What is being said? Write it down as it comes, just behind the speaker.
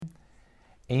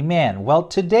Amen. Well,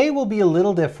 today will be a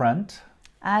little different,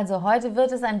 Also, heute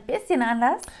wird es ein bisschen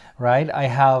anders. right? I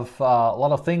have a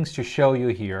lot of things to show you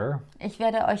here, Ich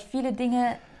werde euch viele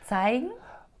Dinge zeigen,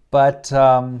 but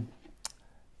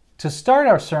to start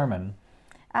our sermon,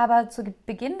 aber zu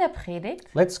Beginn der Predigt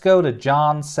let's go to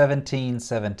John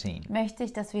 17:17. möchte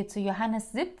ich, dass wir zu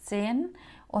Johannes 17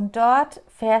 und dort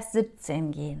Vers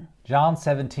 17 gehen. John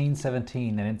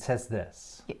 17:17, and it says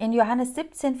this. In Johannes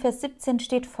 17, Vers 17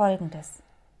 steht Folgendes.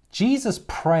 Jesus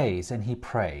prays and he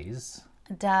prays,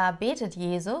 Da betet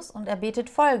Jesus und er betet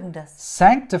Folgendes.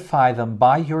 sanctify them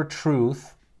by your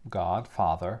truth, God,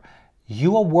 Father,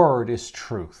 your word is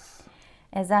truth.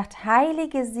 Er sagt,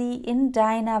 heilige sie in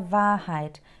deiner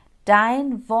Wahrheit.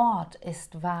 Dein Wort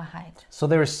ist Wahrheit. So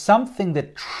there is something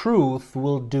that truth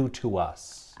will do to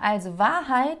us. Also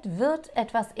Wahrheit wird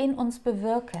etwas in uns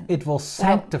bewirken, It will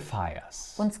sanctify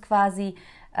us. uns quasi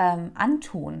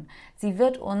antun. Sie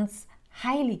wird uns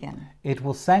heiligen. It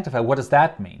will sanctify. What does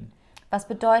that mean? Was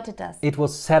bedeutet das? It will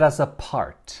set us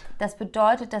apart. Das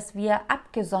bedeutet, dass wir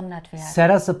abgesondert werden. Set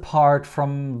us apart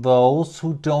from those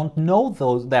who don't know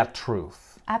that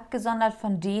truth. Abgesondert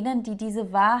von denen, die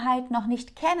diese Wahrheit noch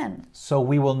nicht kennen. So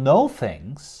we will know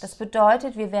things, Das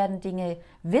bedeutet, wir werden Dinge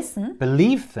wissen,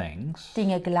 believe things,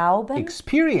 Dinge glauben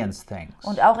experience things,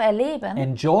 und auch erleben.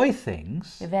 enjoy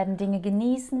things Wir werden Dinge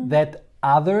genießen, that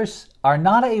others are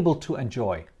not able to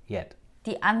enjoy yet.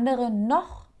 die andere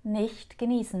noch nicht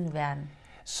genießen werden.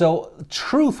 So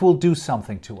truth will do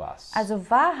something to us. Also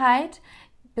Wahrheit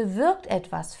bewirkt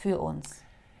etwas für uns.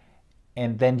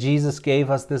 And then Jesus gave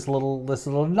us this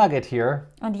little nugget here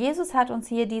Und Jesus hat uns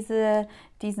hier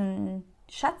diesen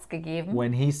Schatz gegeben,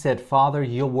 when he said, Father,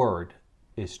 your word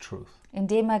is truth.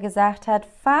 indem er gesagt hat,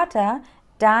 Vater,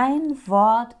 dein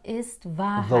Wort ist The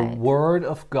Wahrheit. word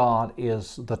of God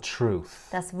is the truth.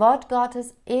 Das Wort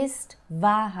Gottes ist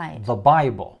Wahrheit. The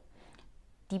Bible.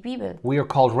 Die Bibel. We are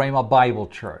called Rhema Bible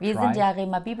Church, Wir sind right? ja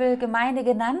Rema Bibelgemeinde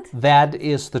genannt. That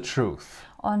is the truth.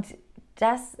 Und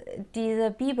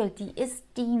diese Bibel, die ist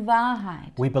die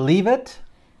Wahrheit. We believe it.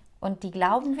 Und die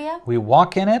glauben wir. We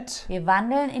walk in it. Wir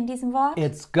wandeln in diesem Wort.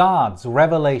 It's God's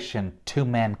revelation to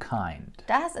mankind.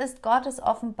 Das ist Gottes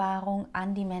Offenbarung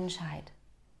an die Menschheit.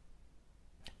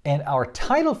 And our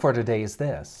title for today is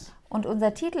this. Und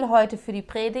unser Titel heute für die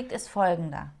Predigt ist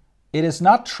folgender. It is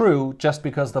not true just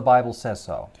because the Bible says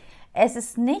so. Es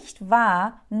ist nicht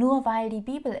wahr, nur weil die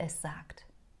Bibel es sagt.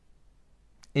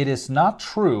 It is not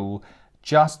true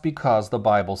just because the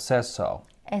Bible says so.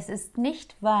 Es ist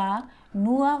nicht wahr,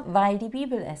 nur weil die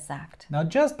Bibel es sagt. Now,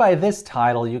 just by this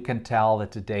title, you can tell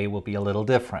that today will be a little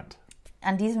different.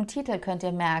 An diesem Titel könnt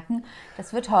ihr merken,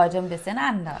 das wird heute ein bisschen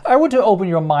anders. I want to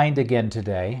open your mind again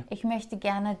today. Ich möchte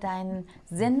gerne deinen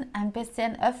Sinn ein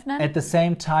bisschen öffnen, At the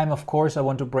same time, of course, I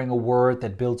want to bring a word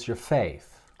that builds your faith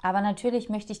aber natürlich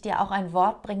möchte ich dir auch ein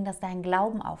Wort bringen, das deinen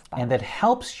Glauben aufbaut and that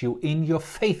helps you in your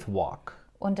faith walk.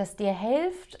 und das dir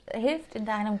hilft in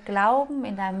deinem Glauben,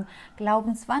 in deinem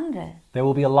Glaubenswandel. There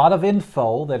will be a lot of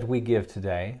info that we give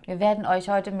today. Wir werden euch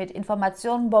heute mit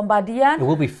Informationen It bombardieren.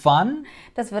 will be fun,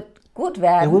 Das wird gut it will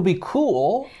werden. be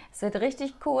cool, Es wird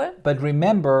richtig cool. but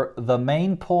remember, the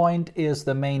main point is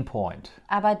the main point,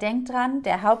 Aber denkt dran,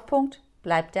 der Hauptpunkt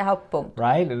bleibt der Hauptpunkt.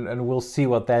 right? And we'll see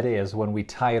what that is when we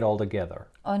tie it all together.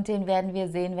 Und den werden wir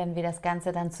sehen, wenn wir das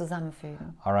Ganze dann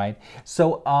zusammenfügen. All right.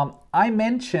 So I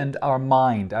mentioned our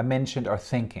mind. I mentioned our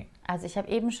thinking. Also ich habe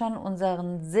eben schon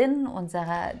unseren Sinn, unser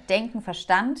Denken,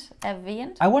 Verstand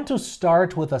erwähnt. I want to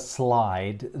start with a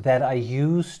slide that I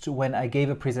used when I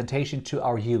gave a presentation to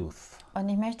our youth. Und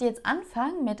ich möchte jetzt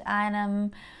anfangen mit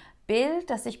einem Bild,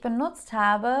 das ich benutzt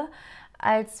habe,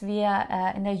 als wir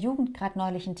in der Jugend gerade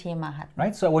neulich ein Thema hatten.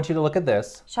 Right. So I want you to look at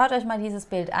this. Schaut euch mal dieses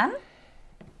Bild an.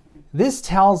 This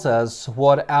tells us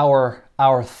what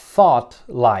our thought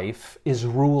life is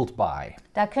ruled by.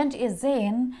 Da könnt ihr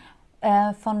sehen,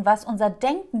 von was unser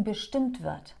Denken bestimmt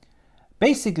wird.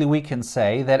 Basically, we can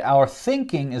say that our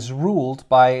thinking is ruled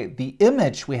by the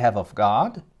image we have of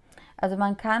God, Also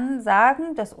man kann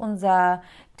sagen, dass unser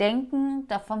Denken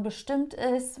davon bestimmt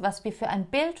ist, was wir für ein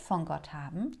Bild von Gott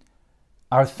haben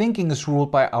our thinking is ruled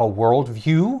by our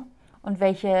worldview, und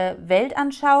welche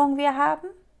Weltanschauung wir haben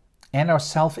and our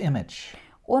self-image.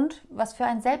 und was für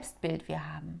ein Selbstbild wir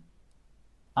haben.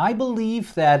 I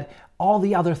believe that all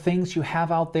the other things you have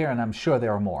out there, and I'm sure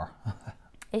there are more,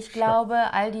 Ich glaube,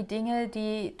 all die Dinge,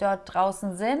 die dort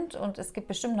draußen sind, und es gibt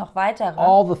bestimmt noch weitere,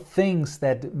 all the things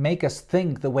that make us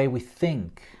think the way we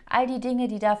think, all die Dinge,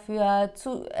 die dafür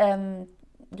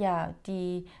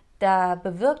die da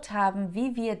bewirkt haben,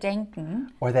 wie wir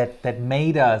denken, or that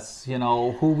made us,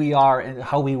 who we are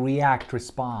and how we react,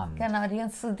 respond. genau, die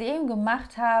uns zu dem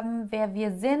gemacht haben, wer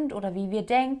wir sind oder wie wir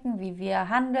denken, wie wir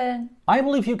handeln. I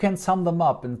believe you can sum them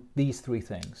up in these three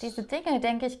things. Diese Dinge,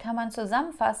 denke ich, kann man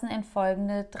zusammenfassen in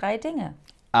folgende 3 Dinge.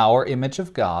 Our image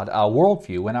of God, our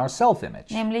worldview, and our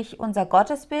self-image. Nämlich unser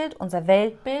Gottesbild, unser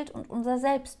Weltbild und unser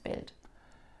Selbstbild.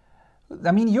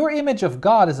 I mean, your image of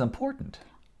God is important.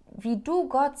 Wie du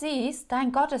Gott siehst,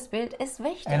 dein Gottesbild ist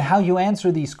wichtig. And how you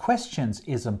answer these questions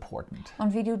is important.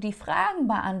 Und wie du die Fragen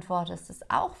beantwortest, ist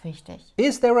auch wichtig.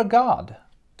 Is there a God?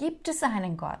 Gibt es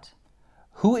einen Gott?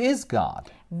 Who is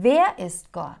God? Wer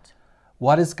ist Gott?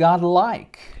 What is God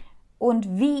like?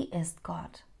 Und wie ist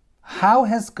Gott? How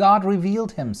has God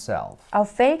revealed himself?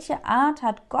 Auf welche Art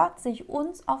hat Gott sich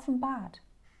uns offenbart?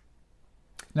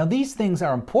 Now, these things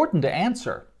are important to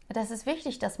answer. Das ist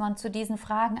wichtig, dass man zu diesen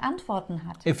Fragen Antworten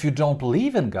hat. If you don't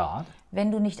believe in God, Wenn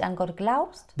du nicht an Gott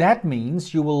glaubst, that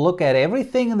means you will look at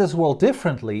everything in this world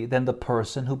differently than the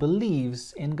person who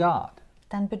believes in God.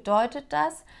 dann bedeutet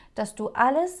das, dass du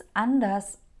alles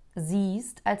anders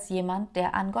siehst als jemand,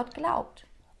 der an Gott glaubt.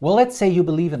 Well, let's say you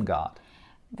believe in God.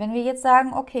 Wenn wir jetzt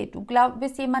sagen, okay, du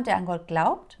bist jemand, der an Gott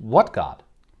glaubt, What God?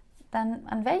 dann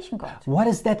an welchen Gott? What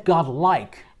is that God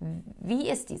like? Wie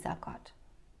ist dieser Gott?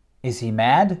 Is he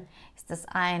mad? Ist es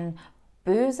ein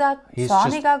böser, He's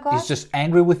zorniger he's Gott, just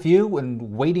angry with you and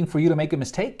waiting for you to make a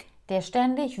mistake? der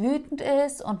ständig wütend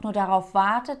ist und nur darauf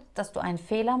wartet, dass du einen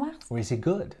Fehler machst? Or is he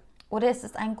good Oder ist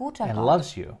es ein guter and Gott,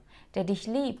 loves you? der dich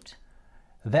liebt?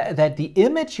 That the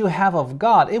image you have of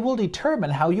God, it will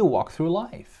determine how you walk through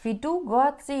life. Wie du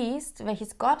Gott siehst,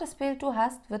 welches Gottesbild du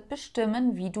hast, wird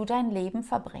bestimmen, wie du dein Leben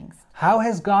verbringst. How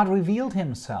has God revealed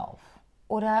himself?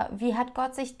 Oder wie hat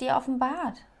Gott sich dir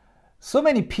offenbart? So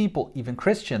many people, even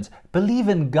Christians, believe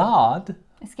in God.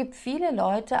 Es gibt viele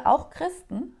Leute, auch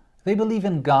Christen, They believe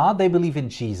in God, they believe in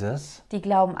Jesus. die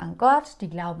glauben an Gott, die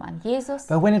glauben an Jesus.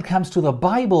 But when it comes to the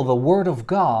Bible, the Word of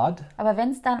God, Aber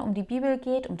wenn es dann um die Bibel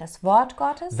geht, um das Wort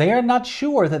Gottes, they are not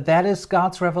sure that that is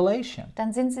God's revelation.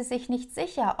 dann sind sie sich nicht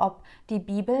sicher, ob die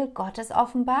Bibel Gottes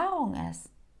Offenbarung ist.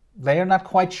 They are not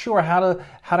quite sure how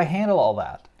to handle all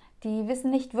that. Die wissen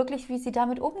nicht wirklich, wie sie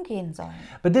damit umgehen sollen.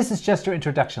 But this is just your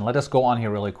introduction. Let us go on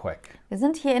here really quick. Wir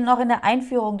sind hier noch in der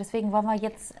Einführung, deswegen wollen wir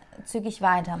jetzt zügig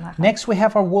weitermachen. Next, we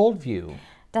have our worldview.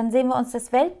 Dann sehen wir uns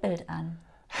das Weltbild an.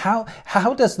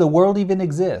 How does the world even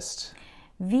exist?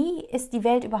 Wie ist die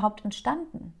Welt überhaupt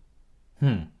entstanden?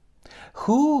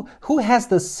 Who has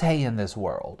the say in this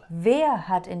world? Wer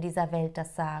hat in dieser Welt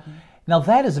das Sagen? Now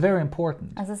that is very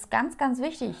important Das ist ganz, ganz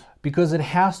wichtig, because it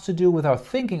has to do with our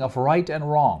thinking of right and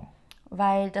wrong.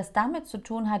 weil das damit zu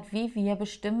tun hat, wie wir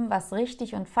bestimmen, was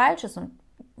richtig und falsch ist und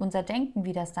unser Denken,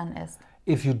 wie das dann ist.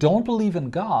 If you don't believe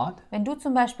in God, Wenn du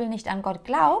zum Beispiel nicht an Gott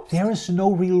glaubst, there is no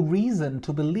real reason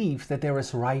to believe that there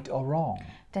is right or wrong.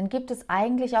 dann gibt es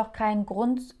eigentlich auch keinen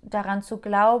Grund daran zu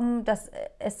glauben, dass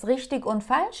es richtig und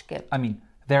falsch gibt. I mean,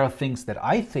 there are things that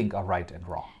I think are right and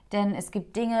wrong, Denn es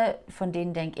gibt Dinge, von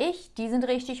denen denke ich, die sind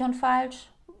richtig und falsch.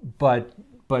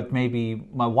 but maybe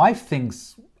my wife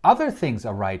thinks other things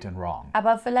are right and wrong.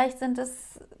 Aber vielleicht sind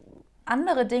es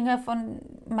andere Dinge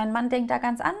mein Mann denkt da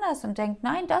ganz anders und denkt,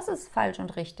 nein, das ist falsch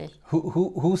und richtig.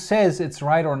 Who says it's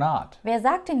right or not? Wer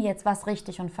sagt denn jetzt, was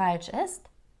richtig und falsch ist?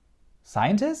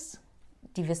 Scientists?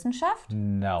 Die Wissenschaft?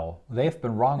 No, they've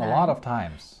been wrong a lot of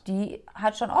times. Die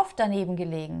hat schon oft daneben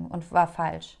gelegen und war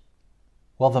falsch.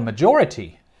 Well, the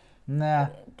majority? Nah,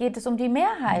 Geht es um die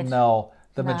Mehrheit? no,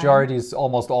 the majority is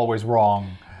almost always wrong.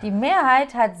 Die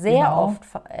Mehrheit hat sehr No. oft,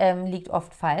 liegt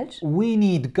oft falsch. We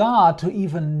need God to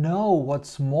even know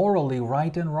what's morally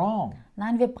right and wrong.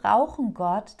 Nein, wir brauchen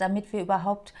Gott, damit wir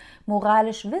überhaupt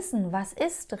moralisch wissen, was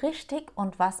ist richtig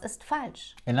und was ist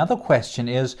falsch. Another question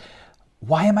is,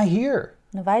 why am I here?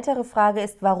 Eine weitere Frage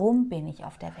ist, warum bin ich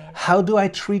auf der Welt? How do I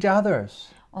treat others?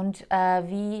 Und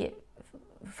wie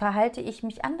verhalte ich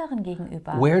mich anderen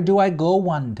gegenüber? Where do I go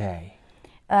one day?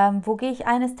 Wo gehe ich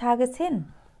eines Tages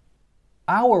hin?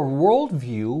 Our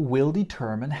worldview will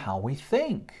determine how we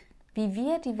think. Wie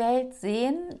wir die Welt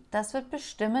sehen, das wird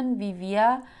bestimmen, wie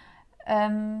wir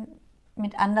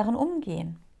mit anderen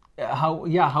umgehen. How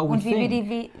we Und wie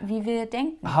think, wie wir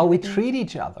denken. how we treat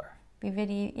each other, Wie wir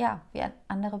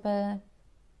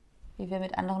wie wir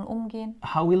mit anderen umgehen,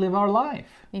 how we live our life.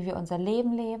 wie wir unser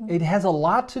Leben leben. It has a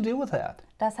lot to do with that.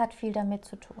 Das hat viel damit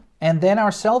zu tun. And then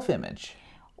our self-image.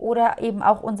 Oder eben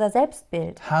auch unser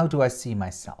Selbstbild. How do I see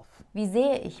myself? Wie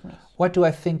sehe ich mich? What do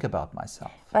I think about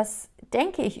myself? Was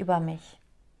denke ich über mich?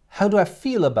 How do I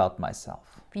feel about myself?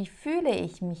 Wie fühle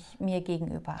ich mich mir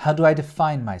gegenüber? How do I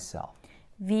define myself?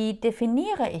 Wie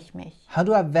definiere ich mich? How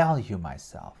do I value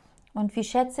myself? Und wie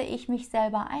schätze ich mich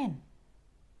selber ein?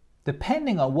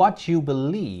 Depending on what you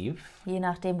believe Je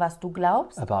nachdem, was du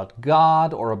glaubst, about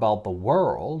God or about the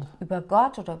world, über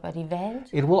Gott oder über die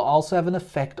Welt, it will also have an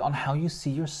effect on how you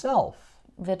see yourself.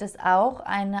 wird es auch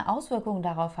eine Auswirkung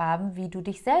darauf haben, wie du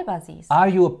dich selber siehst. Are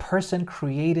you a person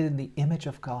created in the image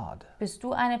of God? Bist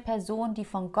du eine Person, die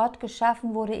von Gott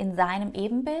geschaffen wurde in seinem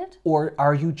Ebenbild? Or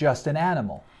are you just an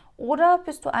animal? Oder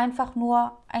bist du einfach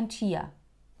nur ein Tier?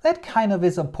 That kind of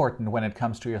is important when it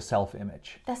comes to your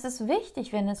self-image. Das ist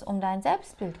wichtig, wenn es um dein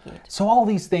Selbstbild geht. So all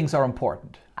these things are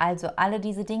important. Also alle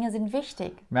diese Dinge sind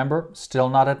wichtig. Remember, still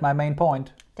not at my main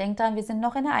point, Denk dran, wir sind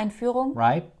noch in der Einführung.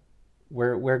 right?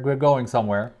 We're going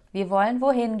somewhere. Wir wollen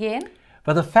wohin gehen.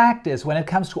 But the fact is, when it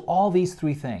comes to all these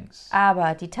three things,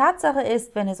 Aber die Tatsache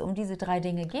ist, wenn es um diese drei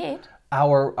Dinge geht,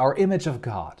 our image of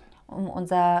God um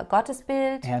unser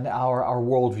Gottesbild, and our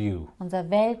worldview unser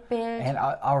Weltbild and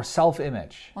our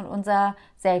self-image, und unser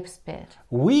Selbstbild.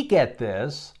 we get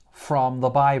this from the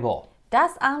Bible,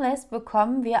 Das alles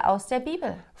bekommen wir aus der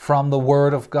Bibel, from the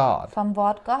Word of God. vom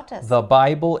Wort Gottes. The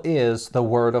Bible is the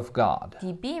Word of God.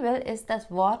 Die Bibel ist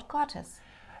das Wort Gottes.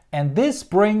 And this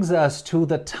brings us to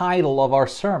the title of our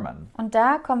sermon, Und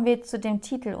da kommen wir zu dem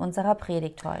Titel unserer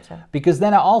Predigt heute. because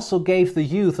then I also gave the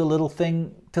youth a little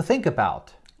thing to think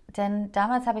about. Denn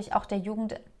damals habe ich auch der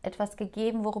Jugend etwas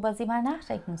gegeben, worüber sie mal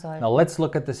nachdenken sollen. Now let's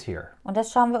look at this here. Und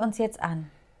das schauen wir uns jetzt an.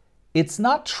 It's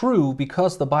not true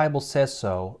because the Bible says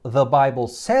so. The Bible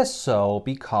says so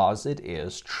because it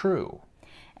is true.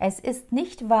 Es ist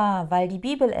nicht wahr, weil die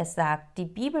Bibel es sagt. Die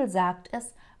Bibel sagt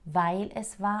es, weil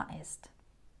es wahr ist.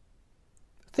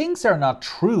 Things are not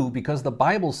true because the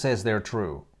Bible says they're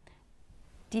true.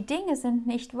 Die Dinge sind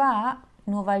nicht wahr,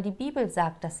 nur weil die Bibel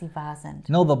sagt, dass sie wahr sind.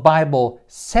 No, the Bible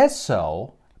says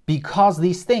so because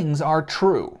these things are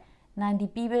true. Nein, die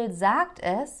Bibel sagt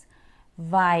es,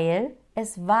 weil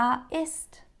es wahr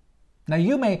ist. Now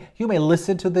you may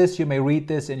listen to this, you may read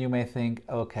this, and you may think,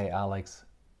 okay, Alex,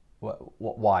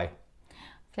 why?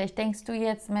 Vielleicht denkst du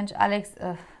jetzt, Mensch, Alex,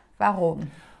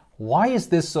 warum? Why is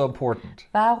this so important?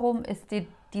 Warum ist dir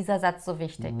dieser Satz so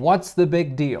wichtig? What's the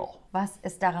big deal? Was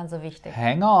ist daran so wichtig?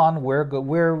 Hang on,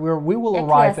 we will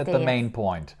arrive at the main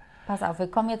point. Pass auf, wir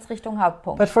kommen jetzt Richtung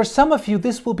Hauptpunkt. But for some of you,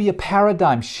 this will be a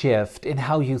paradigm shift in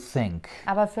how you think.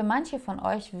 Aber für manche von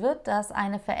euch wird das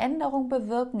eine Veränderung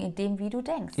bewirken in dem, wie du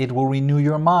denkst. It will renew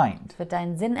your mind. Es wird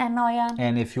deinen Sinn erneuern.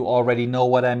 And if you already know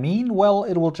what I mean, well,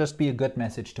 it will just be a good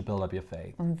message to build up your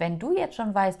faith. Und wenn du jetzt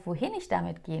schon weißt, wohin ich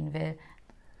damit gehen will,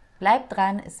 bleib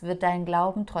dran, es wird deinen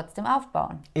Glauben trotzdem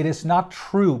aufbauen. It is not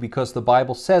true because the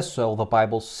Bible says so. The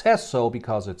Bible says so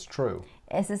because it's true.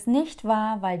 Es ist nicht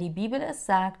wahr, weil die Bibel es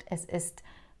sagt.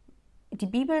 Die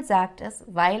Bibel sagt es,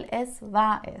 weil es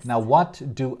wahr ist. Now, what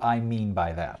do I mean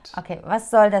by that? Okay, was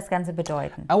soll das Ganze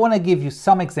bedeuten? I want to give you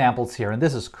some examples here, and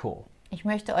this is cool. Ich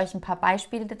möchte euch ein paar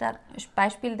Beispiele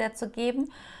dazu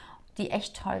geben, die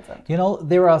echt toll sind. You know,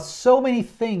 there are so many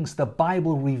things the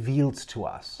Bible reveals to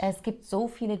us. Es gibt so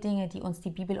viele Dinge, die uns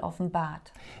die Bibel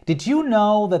offenbart. Did you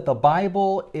know that the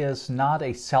Bible is not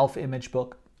a self-image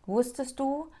book? Wusstest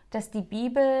du, dass die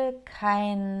Bibel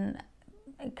kein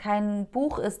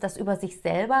Buch ist, das über sich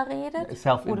selber redet?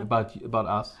 About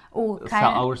us?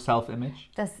 Our self-image?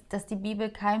 Dass die Bibel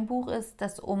kein Buch ist,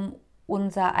 das um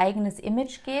unser eigenes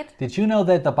Image geht? Did you know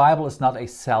that the Bible is not a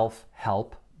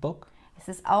self-help book? Es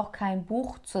ist auch kein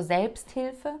Buch zur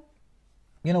Selbsthilfe.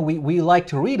 You know, we like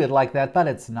to read it like that, but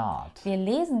it's not. Wir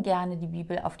lesen gerne die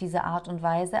Bibel auf diese Art und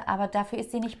Weise, aber dafür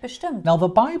ist sie nicht bestimmt. Now, the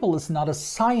Bible is not a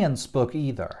science book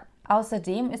either.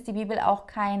 Außerdem ist die Bibel auch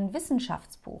kein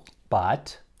Wissenschaftsbuch.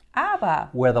 But Aber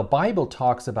where the Bible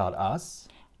talks about us,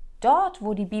 dort,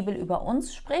 wo die Bibel über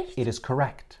uns spricht, it is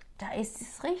correct. da ist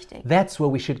es richtig. That's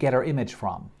where we should get our image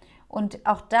from, Und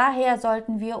auch daher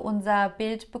sollten wir unser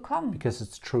Bild bekommen, because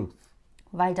it's truth.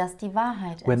 weil das die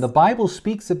Wahrheit When the ist. Bible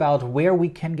speaks about where we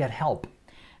can get help,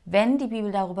 Wenn die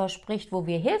Bibel darüber spricht, wo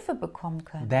wir Hilfe bekommen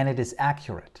können, then it is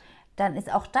accurate. dann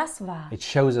ist auch das wahr. It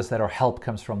shows us that our help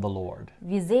comes from the Lord.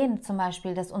 Wir sehen zum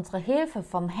Beispiel, dass unsere Hilfe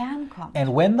vom Herrn kommt.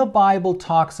 And when the Bible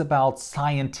talks about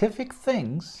scientific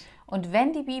things, Und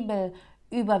wenn die Bibel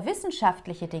über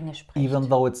wissenschaftliche Dinge spricht, even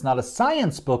though it's not a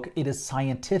science book, it is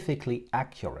scientifically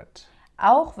accurate.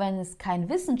 auch wenn es kein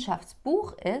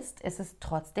Wissenschaftsbuch ist, ist es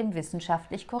trotzdem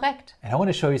wissenschaftlich korrekt. And I want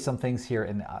to show you some things here,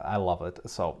 and I love it,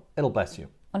 so it'll bless you.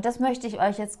 Und das möchte ich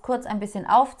euch jetzt kurz ein bisschen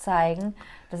aufzeigen.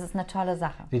 Das ist eine tolle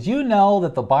Sache. Did you know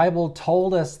that the Bible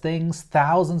told us things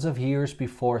thousands of years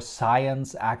before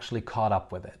science actually caught up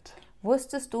with it?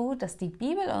 Wusstest du, dass die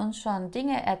Bibel uns schon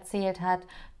Dinge erzählt hat,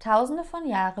 tausende von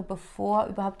Jahren bevor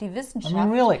überhaupt die Wissenschaft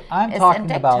really, I'm es talking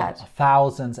entdeckt about hat?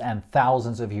 thousands and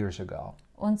thousands of years ago.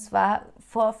 Und zwar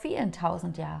vor vielen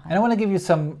tausend Jahren. And I want to give you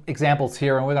some examples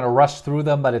here, and we're going to rush through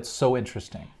them, but it's so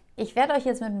interesting. Ich werde euch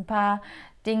jetzt mit ein paar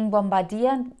Dingen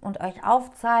bombardieren und euch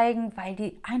aufzeigen, weil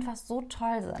die einfach so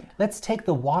toll sind. Let's take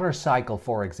the water cycle,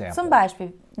 for Zum example.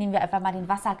 Beispiel nehmen wir einfach mal den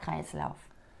Wasserkreislauf.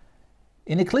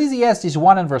 In Ecclesiastes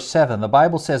 1 and verse 7, the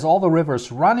Bible says, all the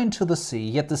rivers run into the sea,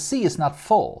 yet the sea is not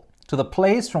full. To the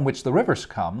place from which the rivers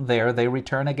come, there they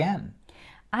return again.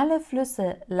 Alle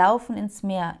Flüsse laufen ins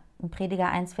Meer. Im Prediger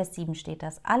 1, Vers 7 steht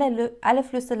das. Alle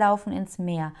Flüsse laufen ins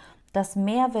Meer. Das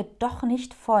Meer wird doch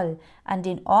nicht voll. An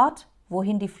den Ort,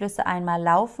 wohin die Flüsse einmal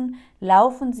laufen,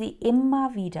 laufen sie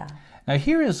immer wieder. Now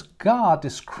here is God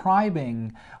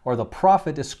describing, or the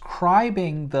prophet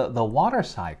describing the water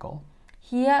cycle.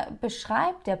 Hier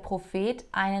beschreibt der Prophet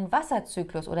einen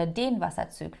Wasserzyklus oder den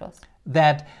Wasserzyklus,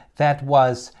 that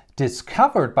was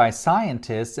discovered by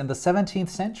scientists in the 17th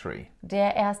century.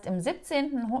 der erst im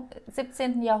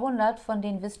 17. Jahrhundert von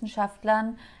den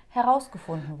Wissenschaftlern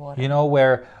herausgefunden wurde. You know,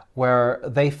 where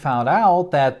they found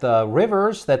out that the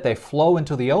rivers that they flow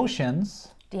into the oceans,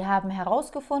 Die haben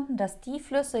herausgefunden, dass die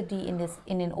Flüsse, die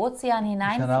in den Ozean and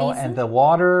hineinfließen the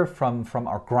water from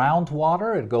our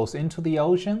groundwater, it goes into the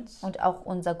oceans, und auch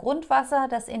unser Grundwasser,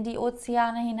 das in die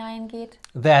Ozeane hineingeht,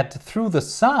 that through the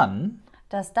sun,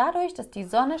 dass dadurch, dass die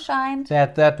Sonne scheint,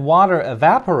 that water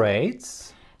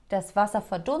evaporates, das Wasser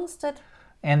verdunstet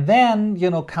and then,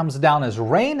 comes down as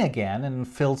rain again and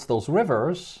fills those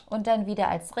rivers, und dann wieder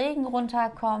als Regen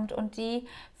runterkommt und die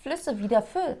Flüsse wieder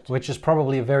füllt. which is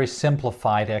probably a very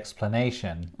simplified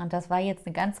explanation, Und das war jetzt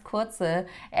eine ganz kurze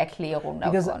Erklärung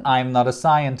because davon. I'm not a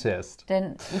scientist.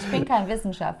 Denn ich bin kein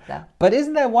Wissenschaftler. But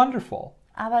isn't that wonderful?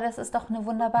 Aber das ist doch eine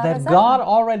wunderbare That Sache, God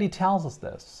already tells us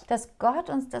this. dass Gott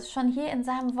uns das schon hier in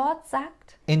seinem Wort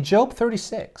sagt. In Job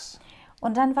 36,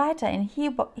 Und dann weiter in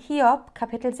Hiob,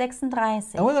 Kapitel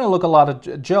 36. and we're going to look a lot at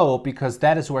Job because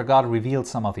that is where God revealed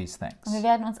some of these Und wir things.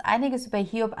 werden uns einiges über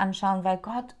Hiob anschauen, weil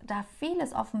Gott da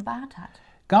vieles offenbart hat.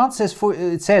 God says,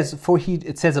 it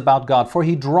says about God, for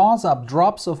he draws up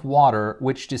drops of water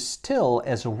which distill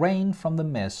as rain from the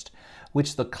mist,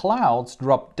 which the clouds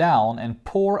drop down and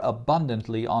pour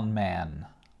abundantly on man.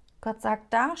 Gott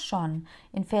sagt da schon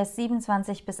in Vers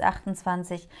 27 bis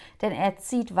 28, denn er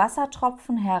zieht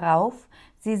Wassertropfen herauf,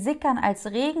 sie sickern als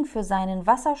Regen für seinen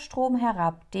Wasserstrom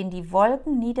herab, den die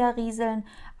Wolken niederrieseln,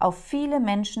 auf viele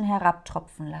Menschen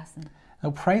herabtropfen lassen. Now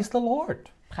praise the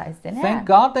Lord. Preis den Thank Herrn.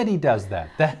 God that he does that.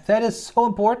 That is so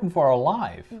important for our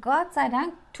life. Gott sei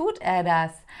Dank tut er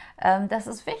das. Das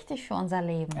ist wichtig für unser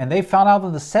Leben. And they found out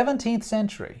in the 17th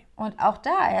century, Und auch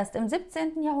da, erst im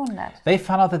 17. Jahrhundert, they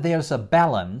found out that there's a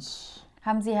balance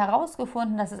haben sie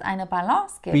herausgefunden, dass es eine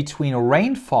Balance gibt between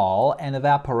rainfall and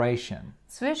evaporation.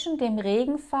 zwischen dem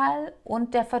Regenfall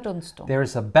und der Verdunstung. There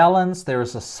is a balance, there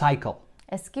is a cycle.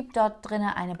 Es gibt dort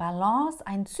drinnen eine Balance,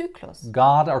 einen Zyklus.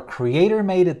 God, our Creator,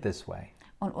 made it this way.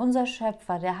 Und unser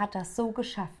Schöpfer, der hat das so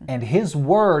geschaffen. And His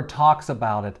Word talks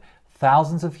about it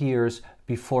thousands of years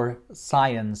before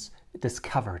science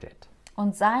discovered it.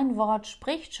 Und sein Wort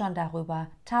spricht schon darüber,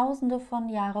 tausende von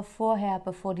Jahren vorher,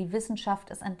 bevor die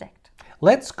Wissenschaft es entdeckt.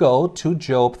 Let's go to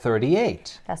Job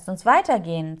 38. Lasst uns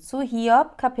weitergehen zu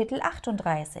Hiob, Kapitel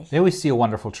 38. There we see a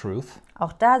wonderful truth.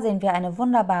 Auch da sehen wir eine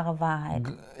wunderbare Wahrheit.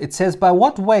 It says, by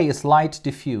what way is light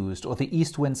diffused, or the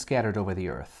east wind scattered over the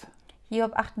earth?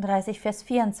 Hiob 38, Vers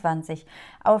 24.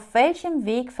 Auf welchem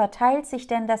Weg verteilt sich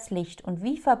denn das Licht und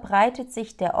wie verbreitet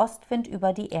sich der Ostwind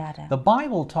über die Erde? The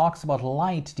Bible talks about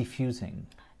light diffusing.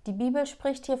 Die Bibel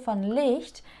spricht hier von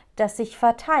Licht, das sich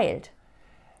verteilt.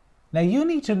 Now you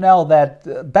need to know that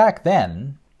back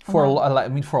then, for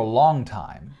a long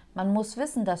time, Man muss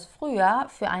wissen, dass früher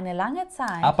für eine lange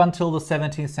Zeit, up until the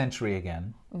 17th century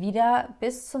again, wieder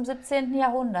bis zum 17.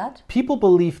 Jahrhundert, people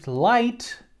believed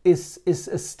light is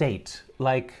a state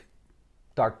like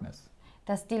darkness.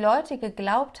 dass die Leute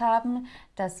geglaubt haben,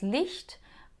 dass Licht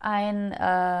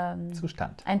ein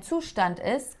Zustand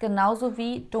ist, genauso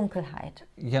wie Dunkelheit.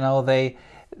 You know,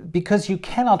 because you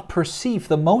cannot perceive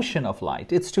the motion of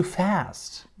light. It's too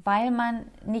fast. Weil man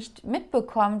nicht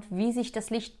mitbekommt, wie sich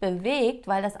das Licht bewegt,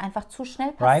 weil das einfach zu schnell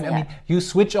Right? passiert. I mean, you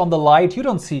switch on the light, you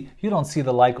don't see the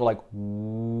light go like,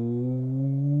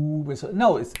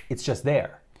 no, it's just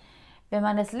there. Wenn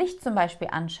man das Licht zum Beispiel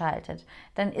anschaltet,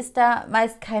 dann ist da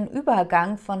meist kein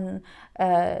Übergang von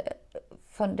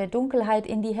der Dunkelheit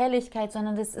in die Helligkeit,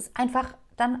 sondern das ist einfach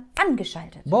dann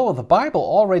angeschaltet. Well, the Bible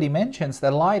already mentions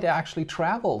that light actually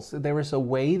travels. There is a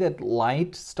way that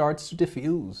light starts to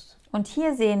diffuse. Und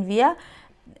hier sehen wir,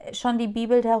 schon die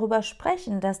Bibel darüber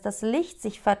sprechen, dass das Licht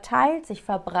sich verteilt, sich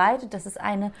verbreitet, dass es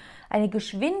eine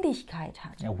Geschwindigkeit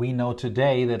hat. And we know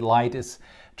today that light is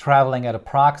traveling at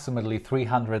approximately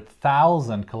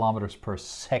 300,000 kilometers per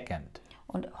second.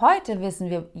 Und heute wissen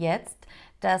wir jetzt,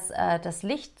 dass das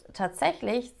Licht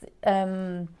tatsächlich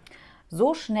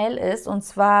so schnell ist, und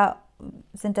zwar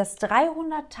sind das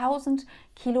 300.000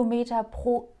 Kilometer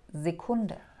pro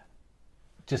Sekunde.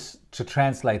 Just to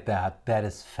translate that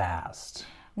is fast.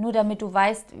 Nur damit du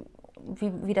weißt,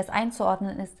 wie das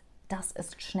einzuordnen ist, das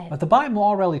ist schnell. But the Bible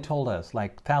already told us,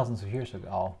 like thousands of years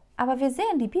ago, Aber wir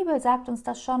sehen, die Bibel sagt uns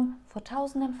das schon vor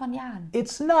Tausenden von Jahren.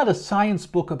 it's not a science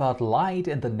book about light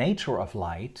and the nature of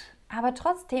light. Aber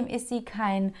trotzdem ist sie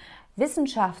kein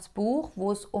Wissenschaftsbuch,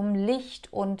 wo es um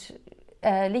Licht und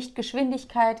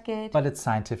Lichtgeschwindigkeit geht. But it's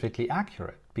scientifically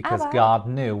accurate because Aber- God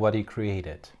knew what He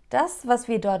created. Das, was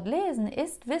wir dort lesen,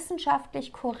 ist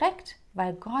wissenschaftlich korrekt,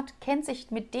 weil Gott kennt sich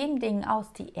mit den Dingen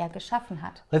aus, die er geschaffen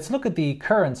hat. Let's look at the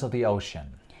currents of the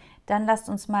ocean. Dann lasst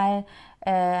uns mal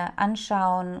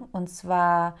anschauen, und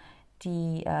zwar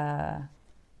die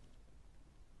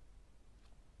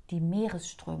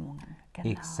Meeresströmungen. Genau.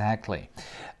 Exactly.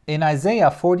 In Isaiah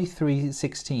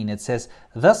 43:16 it says,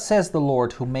 "Thus says the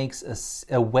Lord who makes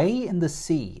a way in the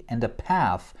sea and a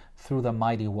path through the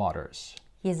mighty waters."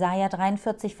 Jesaja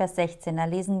 43, Vers 16, da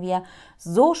lesen wir: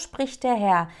 So spricht der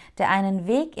Herr, der einen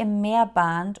Weg im Meer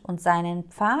bahnt und seinen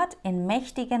Pfad in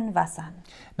mächtigen Wassern.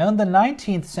 Now in the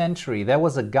 19th century there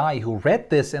was a guy who read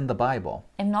this in the Bible.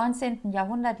 Im 19.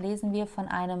 Jahrhundert lesen wir von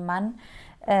einem Mann,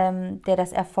 der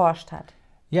das erforscht hat.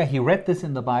 Yeah, he read this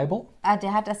in the Bible,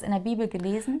 Der hat das in der Bibel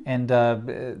gelesen. and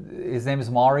his name is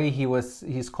Maury.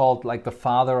 He's called like the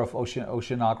father of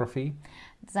oceanography.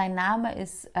 Sein Name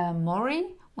ist Maury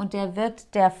und der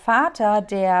wird der Vater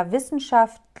der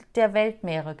Wissenschaft der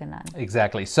Weltmeere genannt.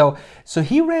 Exactly. So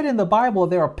he read in the Bible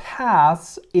there are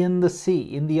paths in the sea,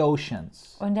 in the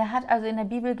oceans. Und er hat also in der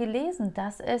Bibel gelesen,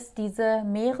 dass es diese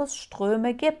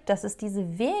Meeresströme gibt, dass es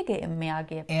diese Wege im Meer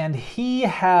gibt. And he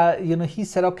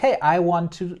said, okay, I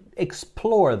want to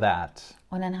explore that.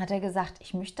 Und dann hat er gesagt,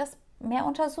 ich möchte das mehr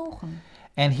untersuchen.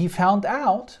 And he found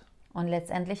out Und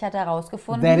letztendlich hat er that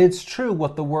herausgefunden, it's true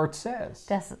what the word says.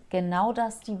 dass genau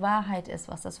das die Wahrheit ist,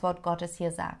 was das Wort Gottes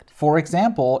hier sagt. For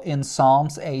example, in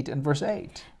Psalms 8 and verse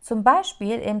 8. Zum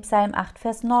Beispiel im Psalm 8,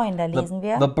 Vers 9, da lesen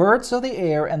wir: The birds of the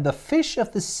air and the fish of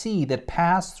the sea that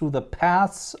pass through the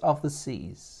paths of the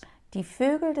seas. Die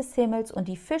Vögel des Himmels und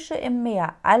die Fische im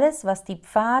Meer, alles, was die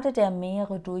Pfade der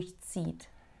Meere durchzieht.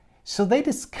 So they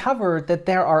discovered that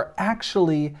there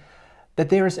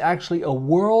is actually a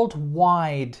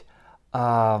worldwide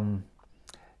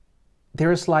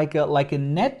there's like a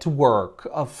network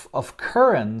of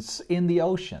currents in the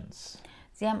oceans.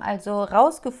 Sie haben also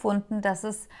herausgefunden, dass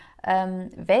es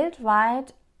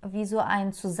weltweit wie so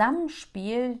ein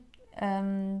Zusammenspiel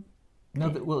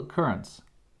Currents.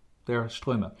 They're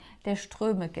Ströme. der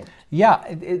Ströme gibt. Yeah,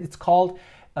 it's called.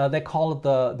 They call it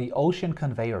the ocean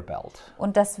conveyor belt,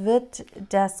 Und das wird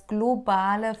das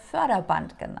globale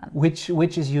Förderband genannt.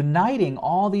 which is uniting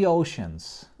all the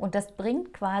oceans. Und das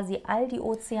bringt quasi all die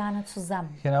Ozeane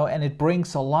zusammen. And it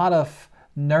brings a lot of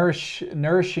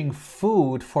nourishing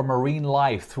food for marine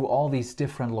life through all these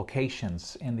different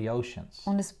locations in the oceans.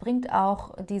 Und es bringt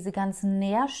auch diese ganzen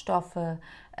Nährstoffe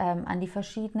an die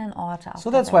verschiedenen Orte auf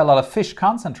So der that's why Welt. a lot of fish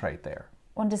concentrate there.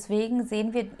 Und deswegen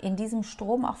sehen wir in diesem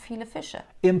Strom auch viele Fische.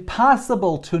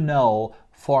 Impossible to know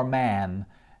for man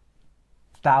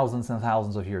thousands and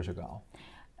thousands of years ago.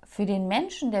 Für den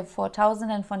Menschen, der vor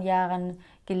Tausenden von Jahren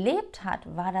gelebt hat,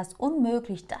 war das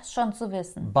unmöglich, das schon zu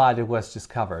wissen. But it was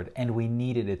discovered and we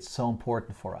needed it, so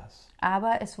important for us.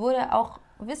 Aber es wurde auch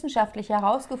wissenschaftlich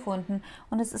herausgefunden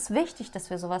und es ist wichtig, dass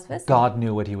wir sowas wissen. God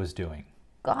knew what he was doing.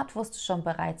 Gott wusste schon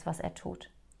bereits, was er tut.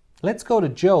 Let's go to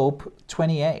Job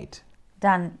 28.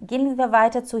 Dann gehen wir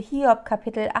weiter zu Hiob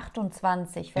Kapitel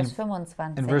 28, Vers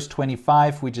 25. In verse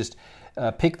 25, we just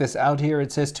pick this out here.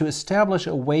 It says, to establish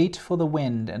a weight for the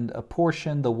wind and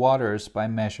apportion the waters by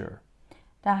measure.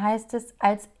 Da heißt es,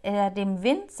 als er dem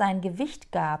Wind sein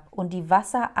Gewicht gab und die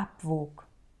Wasser abwog.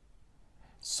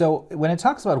 So when it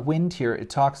talks about wind here,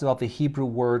 it talks about the Hebrew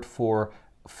word for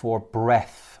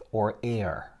breath or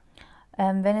air.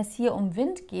 Wenn es hier um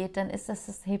Wind geht, dann ist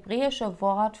das hebräische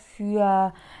Wort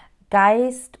für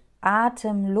Geist,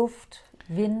 Atem, Luft,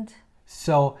 Wind.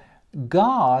 So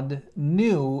God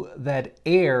knew that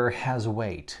air has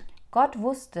weight. Gott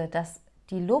wusste, dass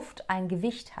die Luft ein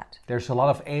Gewicht hat. There's a lot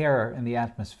of air in the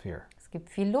atmosphere, Es gibt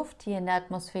viel Luft hier in der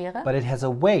Atmosphäre, but it has a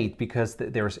weight because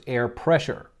there's air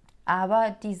pressure.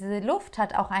 aber diese Luft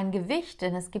hat auch ein Gewicht,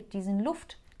 denn es gibt diesen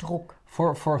Luftdruck. Druck.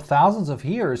 For thousands of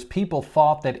years, people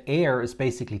thought that air is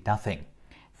basically nothing.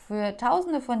 Für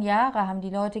tausende von Jahren haben die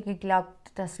Leute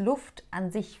geglaubt, dass Luft an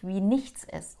sich wie nichts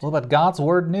ist. Well, but God's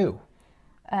word knew.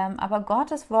 Aber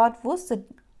Gottes Wort wusste,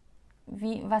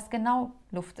 was genau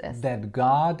Luft ist. That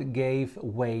God gave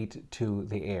weight to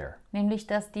the air. Nämlich,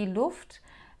 dass die Luft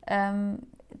ein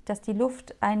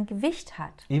Gewicht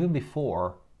hat. Even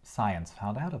before science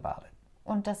found out about it.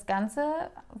 Und das Ganze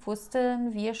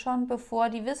wussten wir schon, bevor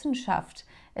die Wissenschaft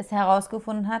es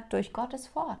herausgefunden hat durch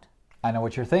Gottes Wort. I know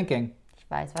what you're thinking. Ich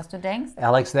weiß, was du denkst.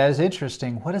 Alex, that is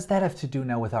interesting. What does that have to do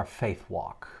now with our faith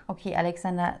walk? Okay,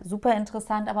 Alexander, super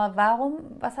interessant, aber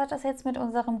was hat das jetzt mit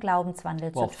unserem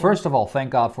Glaubenswandel Well, zu tun? first of all,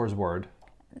 thank God for His word.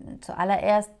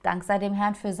 Zuallererst, Dank sei dem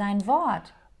Herrn für sein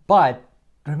Wort. But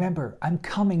remember, I'm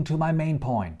coming to my main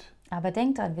point. Aber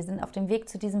denkt dran, wir sind auf dem Weg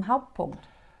zu diesem Hauptpunkt.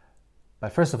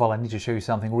 But first of all, I need to show you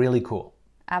something really cool.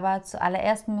 Aber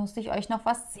zuallererst muss ich euch noch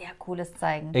was sehr Cooles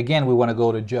zeigen. Again, we want to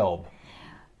go to Job.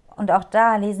 Und auch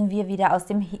da lesen wir wieder aus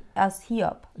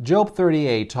Hiob. Job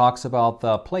 38 talks about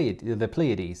the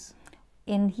Pleiades.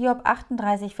 In Hiob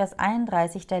 38, Vers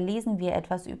 31, da lesen wir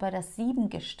etwas über das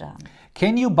Siebengestirn.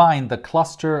 Can you bind the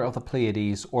cluster of the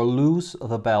Pleiades or loose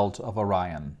the belt of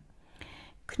Orion?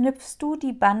 Knüpfst du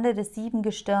die Bande des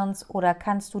Siebengestirns oder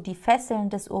kannst du die Fesseln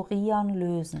des Orion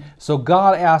lösen? So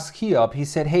God asked Hiob, he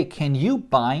said, hey, can you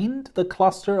bind the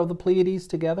cluster of the Pleiades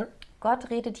together? Gott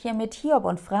redet hier mit Hiob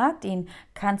und fragt ihn,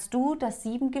 kannst du das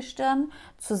Siebengestirn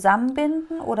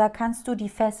zusammenbinden oder kannst du die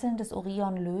Fesseln des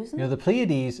Orion lösen? You know, the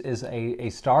Pleiades is a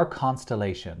star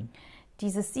constellation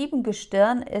Dieses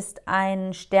Siebengestirn ist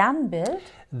ein Sternbild.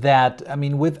 that,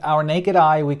 with our naked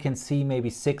eye, we can see maybe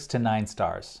 6 to 9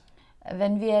 stars.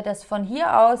 Wenn wir das von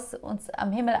hier aus uns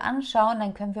am Himmel anschauen,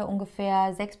 dann können wir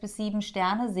ungefähr 6 bis 7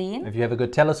 Sterne sehen. If you have a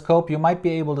good telescope, you might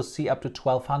be able to see up to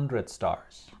 1,200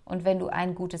 stars. Und wenn du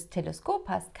ein gutes Teleskop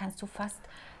hast, kannst du fast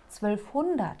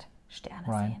 1200 Sterne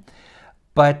sehen.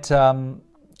 But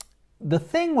the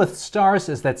thing with stars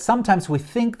is that sometimes we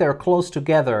think they're close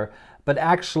together, but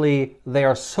actually they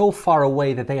are so far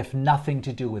away that they have nothing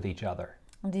to do with each other.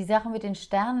 Und die Sache mit den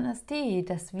Sternen ist die,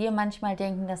 dass wir manchmal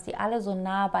denken, dass die alle so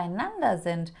nah beieinander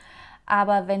sind.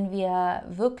 Aber wenn wir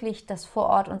wirklich das vor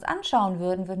Ort uns anschauen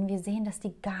würden, würden wir sehen, dass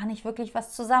die gar nicht wirklich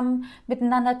was zusammen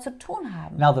miteinander zu tun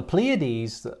haben. Now the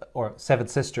Pleiades, or Seven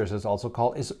Sisters is also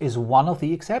called, is one of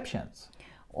the exceptions.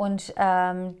 Und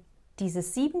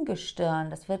dieses Siebengestirn,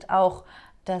 das wird auch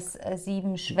das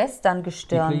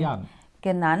Sieben-Schwestern-Gestirn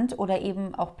genannt oder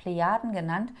eben auch Plejaden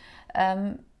genannt.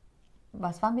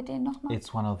 Was war mit denen nochmal?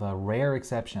 It's one of the rare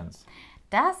exceptions.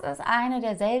 Das ist eine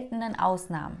der seltenen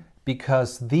Ausnahmen.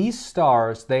 Because these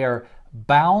stars, they are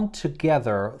bound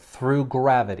together through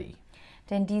gravity.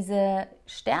 Denn diese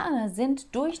Sterne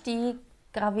sind durch die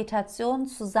Gravitation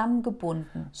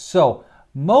zusammengebunden. So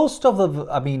most of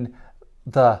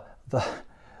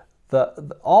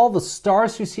all the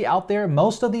stars you see out there,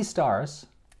 most of these stars,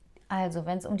 Also,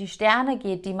 wenn es um die Sterne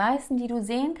geht, die meisten, die du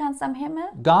sehen kannst am Himmel,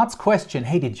 God's question,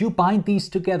 hey, did you bind these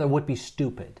together, would be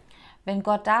stupid. wenn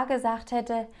Gott da gesagt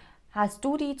hätte, hast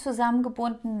du die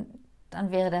zusammengebunden,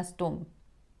 dann wäre das dumm.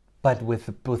 But with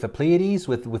the Pleiades,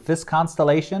 with this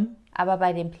constellation, Aber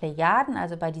bei den Plejaden,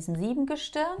 also bei diesem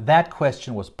Siebengestirn, that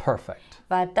question was perfect.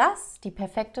 war das die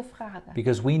perfekte Frage.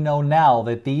 Because we know now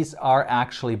that these are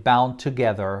actually bound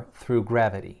together through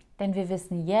gravity. Denn wir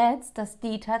wissen jetzt, dass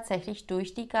die tatsächlich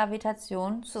durch die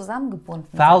Gravitation zusammengebunden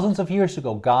sind. Thousands of years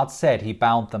ago, God said He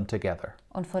bound them together.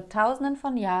 Und vor tausenden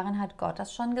von Jahren hat Gott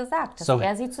das schon gesagt, dass So-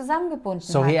 er sie zusammengebunden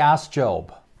So He hat. asked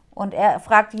Job, Und er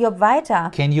fragt Hiob weiter,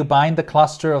 can you bind the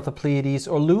cluster of the Pleiades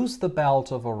or loose the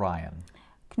belt of Orion?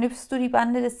 knüpfst du die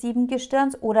Bande des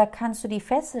Siebengestirns oder kannst du die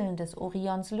Fesseln des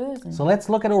Orions lösen? So let's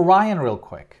look at Orion real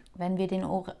quick. Wenn wir den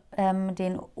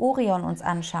Orion uns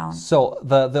anschauen. So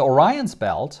the Orion's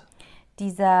belt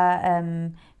Dieser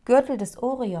Gürtel des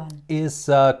Orion, is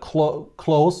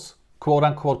close, quote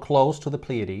unquote, close to the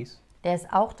Pleiades. der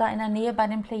ist auch da in der Nähe bei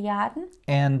den Plejaden.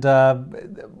 And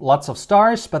lots of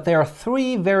stars, but there are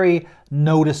 3 very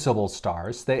noticeable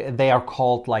stars. They are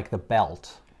called like the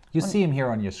belt. You see them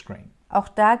here on your screen. Auch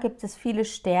da gibt es viele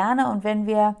Sterne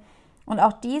und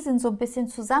auch die sind so ein bisschen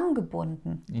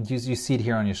zusammengebunden. And you see it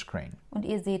here on your screen. Und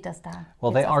ihr seht das da.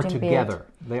 Well, jetzt they auf are dem together.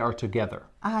 Bild. They are together.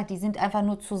 Die sind einfach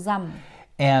nur zusammen.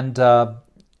 And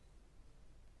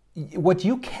what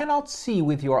you cannot see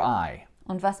with your eye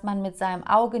Und was man mit seinem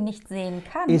Auge nicht sehen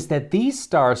kann, is that these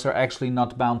stars are actually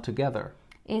not bound together.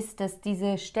 ist, dass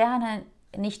diese Sterne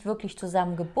nicht wirklich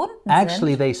zusammengebunden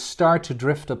Actually, sind, they start to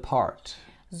drift apart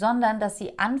sondern dass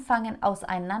sie anfangen,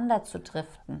 auseinander zu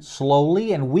driften.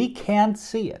 slowly, and we can't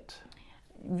see it.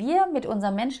 wir mit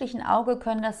unserem menschlichen Auge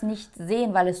können das nicht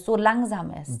sehen, weil es so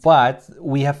langsam ist. But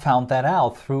we have found that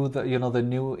out through the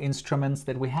new instruments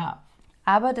that we have.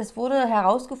 Aber das wurde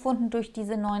herausgefunden durch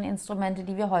diese neuen Instrumente,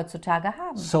 die wir heutzutage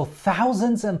haben. So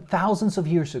thousands and thousands of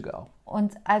years ago,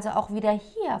 Und also auch wieder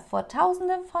hier, vor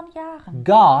Tausenden von Jahren,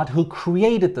 God, who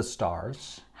created the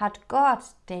stars, hat Gott,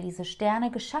 der diese Sterne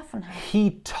geschaffen hat,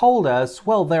 He told us,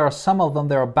 well, there are some of them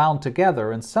that are bound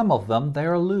together and some of them they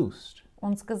are loosed.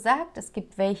 uns gesagt, es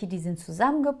gibt welche, die sind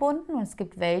zusammengebunden und es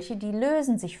gibt welche, die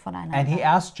lösen sich And He voneinander.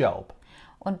 asked Job,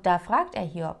 Und da fragt er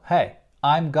Hiob, hey,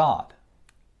 I'm God.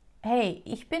 hey,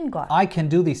 ich bin Gott. I can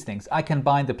do these things. I can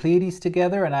bind the Pleiades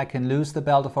together and I can loose the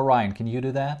belt of Orion. Can you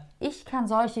do that? Ich kann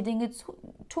solche Dinge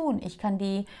tun. Ich kann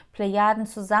die Plejaden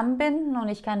zusammenbinden und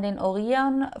ich kann den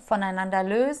Orion voneinander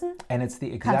lösen. And it's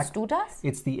the Kannst du das?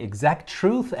 It's the exact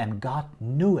truth and God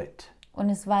knew it. Und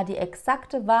es war die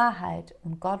exakte Wahrheit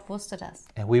und Gott wusste das.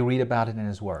 And we read about it in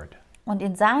His Word. Und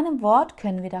in seinem Wort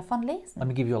können wir davon lesen. Let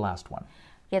me give you a last one.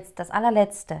 Jetzt das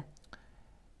allerletzte.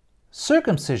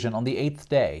 Circumcision on the 8th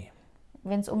day.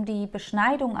 Wenn es um die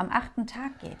Beschneidung am 8.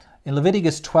 Tag geht. In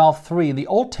Leviticus 12:3 in the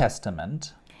Old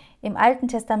Testament, Im Alten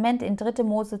Testament in 3.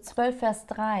 Mose 12, Vers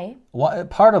 3.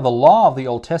 part of the law of the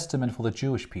Old Testament for the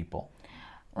Jewish people,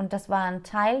 Und das war ein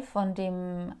Teil von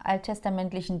dem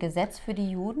alttestamentlichen Gesetz für die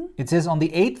Juden. it says, on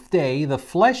the 8th day the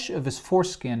flesh of his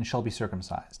foreskin shall be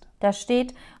circumcised. Da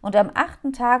steht, und am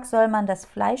 8. Tag soll man das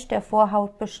Fleisch der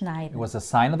Vorhaut It beschneiden. was a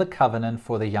sign of the covenant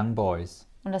for the young boys.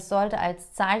 Und das sollte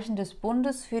als Zeichen des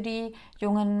Bundes für die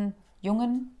Jungen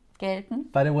gelten.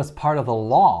 But it was part of the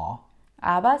law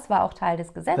Aber es war auch Teil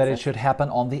des that it Gesetzes, should happen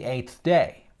on the 8th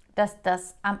day. dass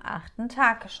das am 8.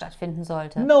 Tag stattfinden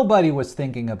sollte. Nobody was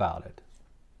thinking about it.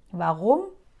 Warum?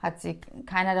 Hat sich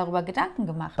keiner darüber Gedanken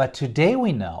gemacht. But today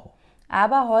we know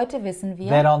Aber heute wissen that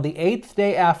wir, on the 8th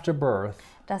day after birth,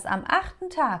 dass am 8.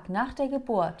 Tag nach der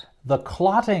Geburt the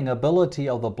clotting ability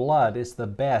of the blood is the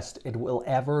best it will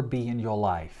ever be in your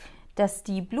life. dass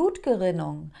die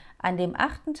Blutgerinnung an dem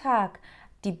 8. Tag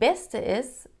die beste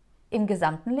ist im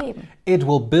gesamten Leben. It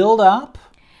will build up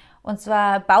Und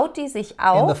zwar baut die sich in the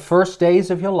auf first days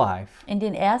of your life, in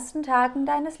den ersten Tagen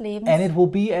deines and Lebens it will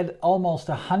be at almost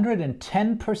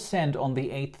 110% on the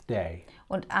 8th day.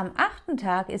 und am 8.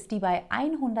 Tag ist die bei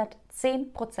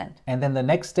 110%. And then the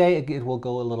next day it will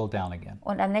go a little down again.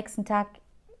 Und am nächsten Tag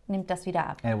nimmt das wieder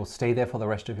ab. And it will stay there for the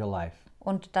rest of your life.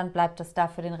 Und dann bleibt das da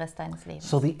für den Rest deines Lebens.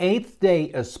 So the 8th day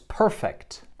is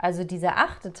perfect Also dieser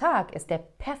 8. Tag ist der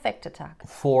perfekte Tag.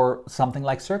 for something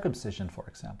like circumcision, for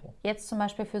example. Jetzt zum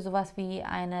Beispiel für sowas wie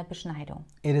eine Beschneidung.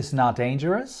 It is not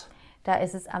dangerous. Da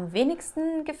ist es am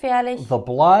wenigsten gefährlich. The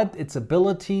blood, its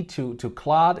ability to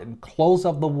clot and close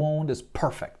up the wound is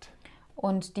perfect.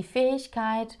 Und die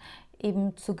Fähigkeit,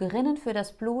 eben zu gerinnen für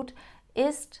das Blut,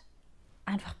 ist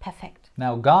einfach perfekt.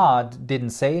 Now, God didn't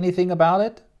say anything about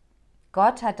it,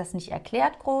 Gott hat das nicht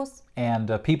erklärt groß and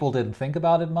people didn't think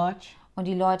about it much, und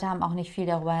die Leute haben auch nicht viel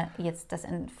darüber jetzt das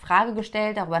in Frage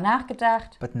gestellt, darüber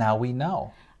nachgedacht. but now we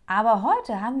know. Aber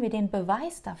heute haben wir den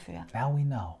Beweis dafür. Now we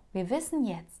know Wir wissen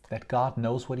jetzt, that God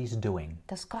knows what He's doing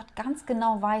dass Gott ganz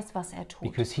genau weiß, was er tut.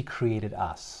 because He created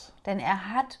us. Denn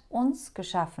er hat uns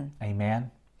geschaffen.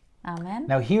 Amen? Amen.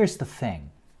 Now, here's the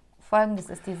thing. Folgendes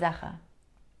ist die Sache.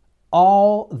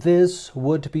 All this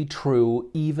would be true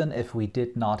even if we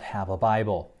did not have a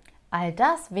Bible. All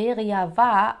das wäre ja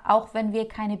wahr, auch wenn wir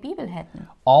keine Bibel hätten.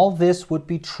 All this would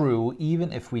be true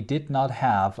even if we did not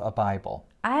have a Bible.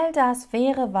 All das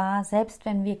wäre wahr, selbst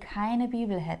wenn wir keine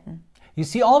Bibel hätten. You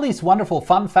see, all these wonderful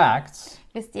fun facts,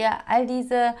 Wisst ihr, all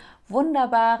diese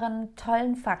wunderbaren,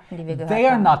 tollen Fakten, die wir gehört they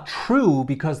are haben, not true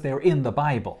because they're in the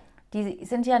Bible. die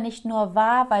sind ja nicht nur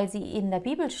wahr, weil sie in der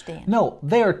Bibel stehen. No,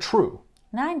 they are true.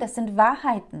 Nein, das sind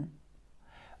Wahrheiten.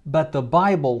 But the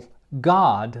Bible,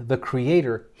 God, the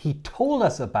Creator, He told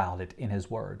us about it in His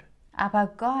Word. Aber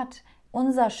Gott,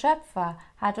 unser Schöpfer,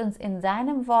 hat uns in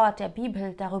seinem Wort der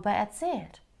Bibel darüber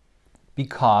erzählt.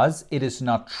 Because it is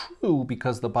not true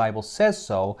because the Bible says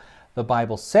so. The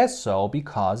Bible says so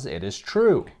because it is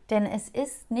true. Denn es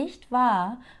ist nicht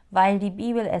wahr, weil die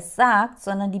Bibel es sagt,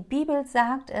 sondern die Bibel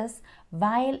sagt es,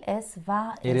 weil es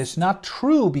wahr It ist. is not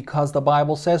true because the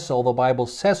Bible says so. The Bible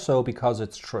says so because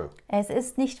it's true. Es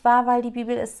ist nicht wahr, weil die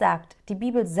Bibel es sagt. Die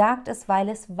Bibel sagt es, weil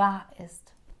es wahr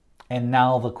ist. And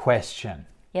now the question.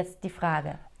 Jetzt die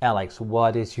Frage. Alex,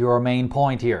 what is your main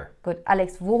point here? Gut,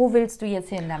 Alex, wo willst du jetzt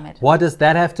hin damit? What does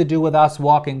that have to do with us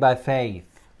walking by faith?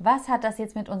 Was hat das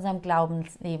jetzt mit unserem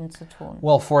Glaubensleben zu tun?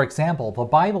 Well, for example, the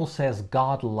Bible says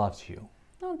God loves you.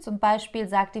 Nun, zum Beispiel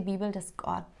sagt die Bibel, dass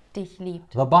Gott dich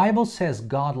liebt. The Bible says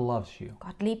God loves you.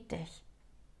 Gott liebt dich.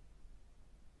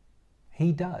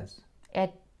 He does. Er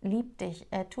liebt dich,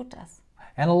 er tut das.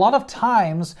 And a lot of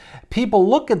times, people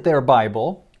look at their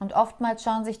Bible Und oftmals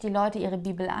schauen sich die Leute ihre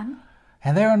Bibel an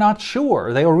and they are not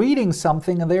sure. They are reading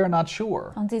something and they are not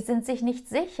sure. und sie sind sich nicht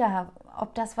sicher,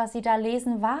 ob das, was sie da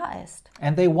lesen, wahr ist.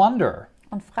 And they wonder,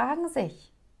 Und fragen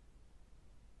sich,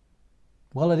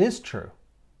 well, it is true.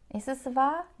 ist es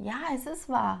wahr? Ja, es ist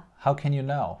wahr. How can you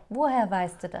know? Woher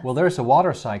weißt du das? Well, there's a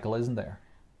water cycle, isn't there?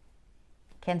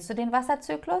 Kennst du den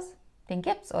Wasserzyklus? Den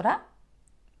gibt's, oder?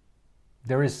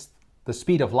 There is the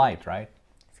speed of light, right?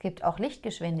 Es gibt auch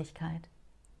Lichtgeschwindigkeit.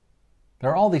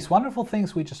 There are all these wonderful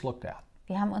things we just looked at.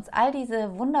 Wir haben uns all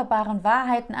diese wunderbaren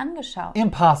Wahrheiten angeschaut.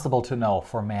 Impossible to know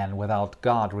for man without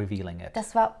God revealing it.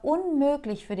 Das war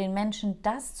unmöglich für den Menschen,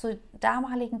 das zur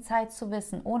damaligen Zeit zu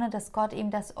wissen, ohne dass Gott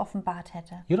ihm das offenbart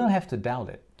hätte. You don't have to doubt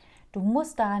it. Du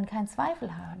musst daran keinen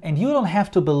Zweifel haben. And you don't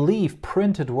have to believe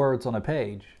printed words on a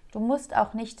page. Du musst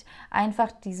auch nicht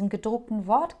einfach diesem gedruckten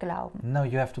Wort glauben. No,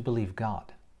 you have to believe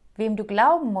God. Wem du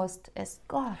glauben musst, ist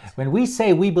Gott. When we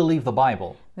say we believe the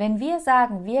Bible, Wenn wir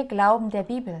sagen, wir glauben der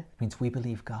Bibel, it means we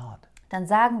believe God. dann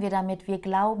sagen wir damit, wir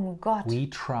glauben Gott. We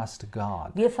trust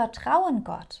God Wir vertrauen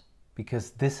Gott,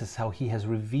 because this is how He has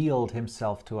revealed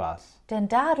Himself to us. denn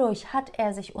dadurch hat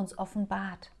er sich uns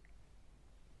offenbart.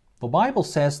 The Bible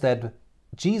says that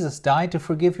Jesus died to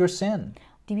forgive your sin.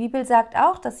 Die Bibel sagt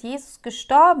auch, dass Jesus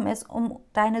gestorben ist, um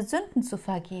deine Sünden zu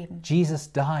vergeben.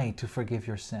 Jesus died to forgive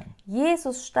your sin.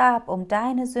 Jesus starb, um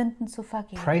deine Sünden zu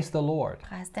vergeben. Praise the Lord.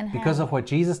 Preis den Because Herrn. of what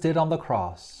Jesus did on the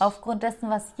cross. Aufgrund dessen,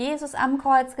 was Jesus am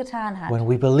Kreuz getan hat. When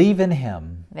we believe in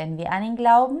Him, Wenn wir an ihn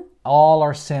glauben, all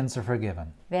our sins are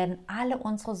forgiven. werden alle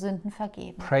unsere Sünden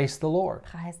vergeben. Praise the Lord.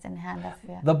 Preis den Herrn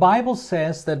dafür. The Bible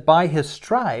says that by His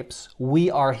stripes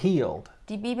we are healed.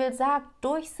 Die Bibel sagt,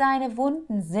 durch seine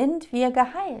Wunden sind wir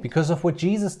geheilt. Because of what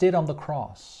Jesus did on the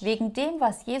cross. Wegen dem,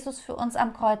 was Jesus für uns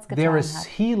am Kreuz There getan is hat,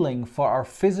 healing for our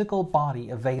physical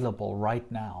body available right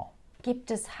now.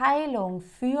 gibt es Heilung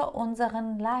für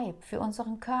unseren Leib, für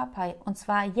unseren Körper, und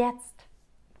zwar jetzt.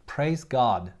 Praise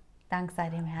God. Dank sei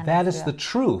dem Herrn That is the dafür.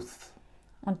 truth.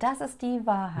 Und das ist die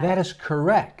Wahrheit. That is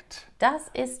correct. Das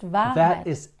ist That Wahrheit.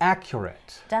 is accurate.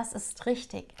 Das ist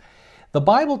richtig. The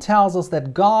Bible tells us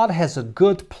that God has a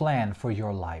good plan for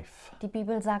your life. Die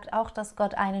Bibel sagt auch, dass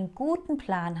Gott einen guten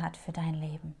Plan hat für dein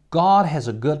Leben. God has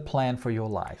a good plan for your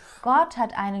life. Gott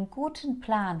hat einen guten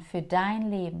Plan für dein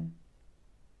Leben.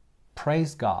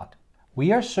 Praise God.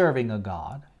 We are serving a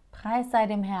God Preis sei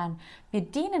dem Herrn. Wir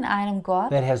dienen einem Gott,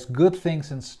 that has good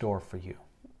things in store for you.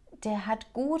 der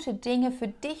hat gute Dinge für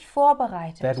dich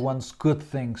vorbereitet. That wants good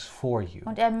things for you.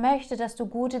 Und er möchte, dass du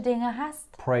gute Dinge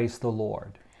hast. Praise the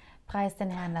Lord. Preis den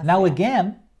Herrn dafür. Now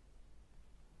again,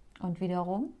 Und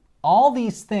wiederum, all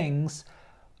these things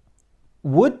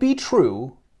would be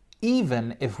true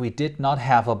even if we did not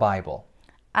have a Bible.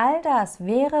 all das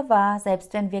wäre wahr,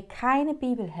 selbst wenn wir keine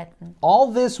Bibel hätten.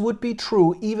 All this would be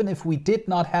true even if we did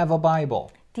not have a Bible.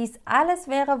 Dies alles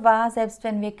wäre wahr, selbst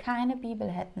wenn wir keine Bibel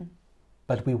hätten.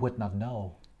 But we would not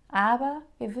know. Aber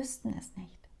wir wüssten es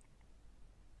nicht.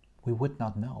 We would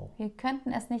not know. Wir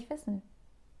könnten es nicht wissen.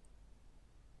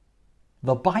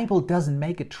 The Bible doesn't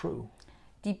make it true.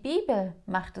 Die Bibel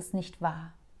macht es nicht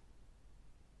wahr.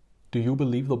 Do you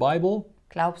believe the Bible?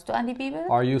 Glaubst du an die Bibel?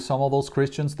 Are you some of those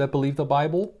Christians that believe the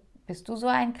Bible? Bist du so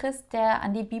ein Christ, der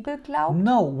an die Bibel glaubt?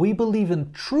 No, we believe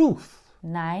in truth.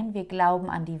 Nein, wir glauben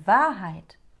an die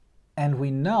Wahrheit. And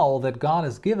we know that God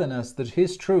has given us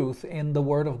His truth in the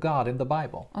Word of God, in the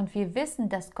Bible. Und wir wissen,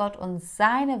 dass Gott uns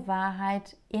seine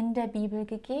Wahrheit in der Bibel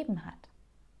gegeben hat,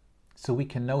 So we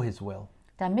can know His will.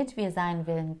 damit wir seinen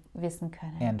Willen wissen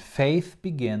können. And faith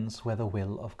begins where the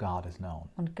will of God is known.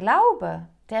 Und Glaube,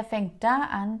 der fängt da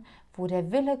an, wo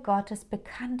der Wille Gottes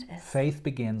bekannt ist. Faith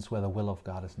begins where the will of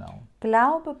God is known.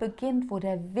 Glaube beginnt, wo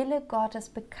der Wille Gottes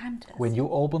bekannt When ist. you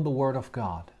open the Word of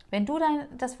God, Wenn du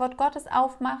das Wort Gottes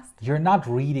aufmachst, you're not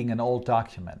reading an old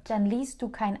document, dann liest du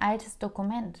kein altes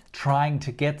Dokument trying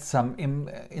to get some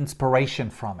inspiration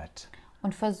from it.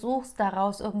 und versuchst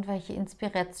daraus irgendwelche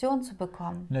Inspiration zu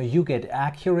bekommen. No, you get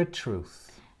accurate truth,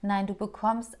 Nein, du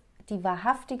bekommst die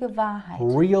wahrhaftige Wahrheit.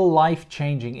 real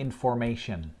life-changing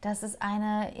information. Das ist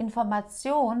eine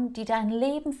Information, die dein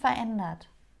Leben verändert.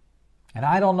 And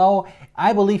I don't know,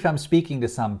 I believe I'm speaking to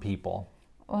some people.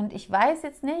 Und ich weiß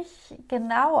jetzt nicht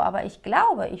genau, aber ich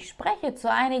glaube, ich spreche zu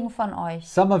einigen von euch.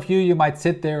 Some of you, you might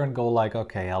sit there and go like,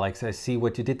 okay, Alex, I see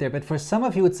what you did there. But for some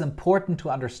of you, it's important to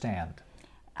understand.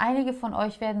 Einige von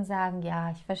euch werden sagen,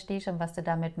 ja, ich verstehe schon, was du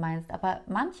damit meinst. Aber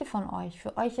manche von euch,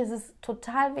 für euch ist es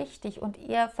total wichtig und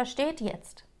ihr versteht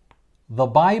jetzt, The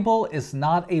Bible is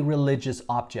not a religious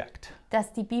object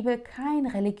dass die Bibel kein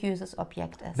religiöses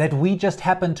Objekt ist, that we just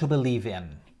happen to believe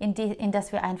in. in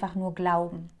das wir einfach nur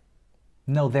glauben.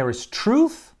 No, there is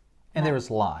truth and there is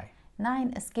lie.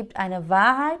 Nein, es gibt eine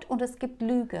Wahrheit und es gibt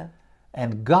Lüge.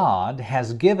 And God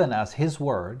has given us His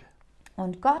Word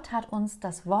Und Gott hat uns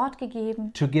das Wort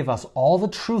gegeben, to give us all the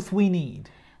truth we need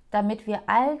damit wir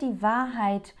all die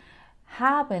Wahrheit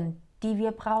haben, die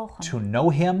wir brauchen. to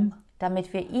know Him,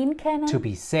 Damit wir ihn kennen, to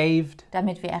be saved,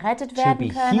 damit wir errettet to werden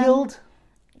be können, healed,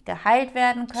 geheilt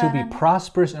werden to be können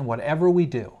prosperous in whatever we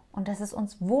do. und dass es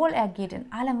uns wohl ergeht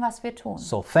in allem, was wir tun.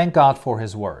 So thank God for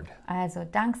His Word. Also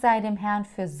Dank sei dem Herrn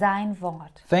für sein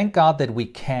Wort. Thank God that we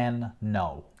can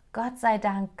know. Gott sei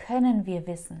Dank können wir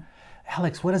wissen.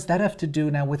 Alex, what does that have to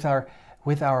do now with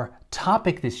our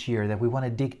topic this year that we want to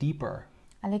dig deeper?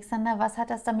 Alexander, was hat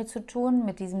das damit zu tun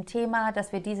mit diesem Thema,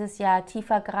 dass wir dieses Jahr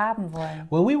tiefer graben wollen?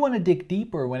 Well, we want to dig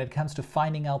deeper when it comes to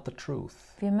finding out the truth.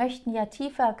 Wir möchten ja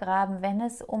tiefer graben, wenn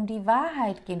es um die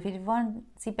Wahrheit geht. Wir wollen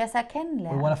sie besser We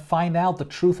kennenlernen. want to find out the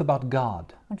truth about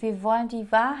God, Und wir wollen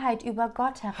die Wahrheit über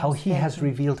Gott how He has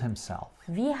herausfinden. revealed Himself.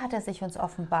 Wie hat er sich uns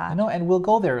offenbart? And we'll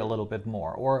go there a little bit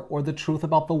more, or the truth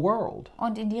about the world,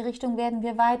 Und in die Richtung werden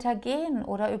wir weitergehen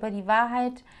oder über die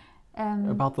Wahrheit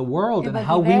about the world and Über die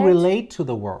how we Welt. relate to the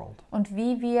world, und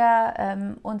wie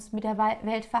wir uns mit der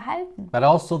Welt verhalten. but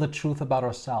also the truth about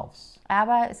ourselves.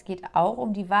 Aber es geht auch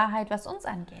um die Wahrheit, was uns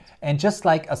angeht. And just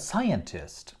like a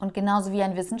scientist, Und genauso wie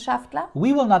ein Wissenschaftler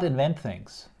we will not invent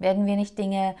things. werden wir nicht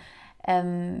Dinge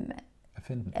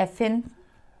erfinden.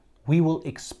 We will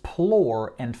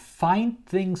explore and find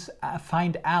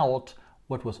out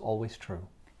what was always true.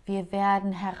 Wir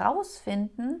werden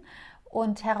herausfinden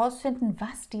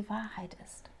was die Wahrheit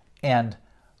ist. And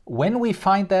when we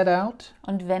find that out,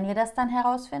 Und wenn wir das dann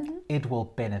herausfinden, it will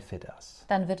benefit us.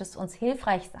 dann wird es uns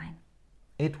hilfreich sein.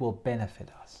 It will benefit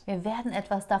us. Wir werden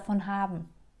etwas davon haben.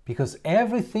 Because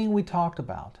everything we talked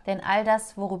about, Denn all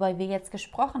das, worüber wir jetzt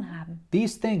gesprochen haben,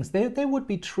 these things, they would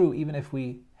be true even if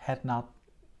we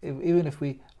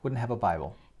wouldn't have a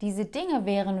Bible. diese Dinge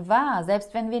wären wahr,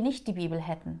 selbst wenn wir nicht die Bibel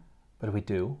hätten. But we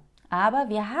do, Aber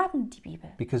wir haben die Bibel,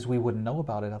 because we wouldn't know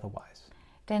about it otherwise.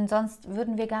 denn sonst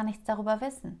würden wir gar nichts darüber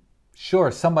wissen.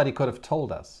 Sure, somebody could have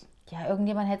told us, Ja,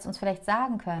 irgendjemand hätte es uns vielleicht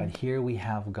sagen können. but here we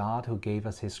have God who gave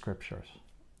us His scriptures.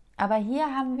 Aber hier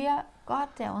haben wir Gott,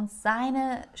 der uns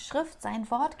seine Schrift, sein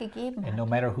Wort gegeben And no hat.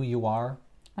 matter who you are,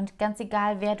 Und ganz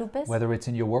egal, wer du bist, whether it's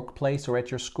in your workplace or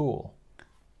at your school,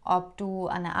 ob du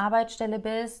an der Arbeitsstelle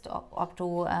bist, ob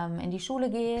du in die Schule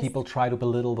gehst. people try to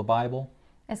belittle the Bible,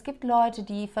 Es gibt Leute,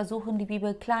 die versuchen, die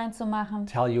Bibel klein zu machen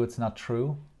tell you it's not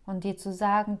true. und dir zu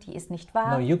sagen, die ist nicht No,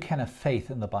 wahr. you can have faith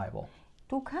in the Bible.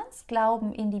 Du kannst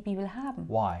Glauben in die Bibel haben.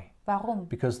 Why? Warum?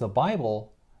 Because the Bible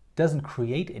doesn't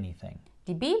create anything.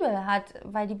 Die Bibel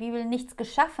weil die Bibel nichts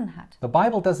geschaffen hat. The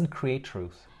Bible doesn't create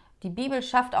truth. Die Bibel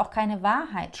schafft auch keine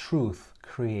Wahrheit, Truth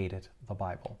created the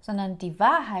Bible. sondern die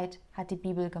Wahrheit hat die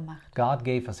Bibel gemacht. God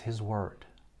gave us His word.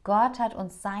 Gott hat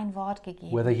uns sein Wort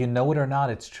gegeben. Whether you know it or not,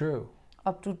 it's true.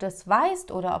 Ob du das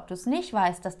weißt oder ob du es nicht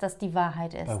weißt, dass das die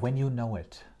Wahrheit ist. But when you know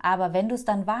it, Aber wenn du es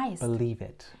dann weißt, believe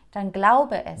it, dann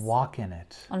glaube es walk in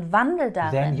it, und wandel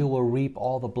then darin. you will reap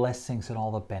all the blessings and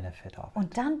all the benefit of it.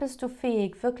 Und dann bist du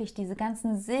fähig, wirklich diese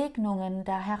ganzen Segnungen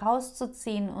da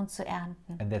herauszuziehen und zu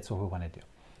ernten. And that's what we want to do.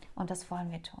 Und das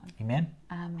wollen wir tun. Amen?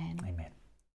 Amen. Amen.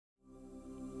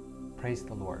 Praise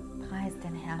the Lord. Preis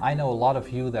den Herrn. I know a lot of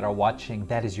you that are watching,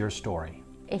 that is your story.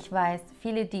 Ich weiß,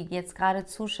 viele, die jetzt gerade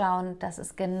zuschauen, das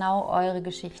ist genau eure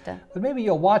Geschichte. But maybe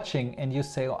you're watching and you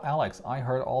say, oh, Alex, I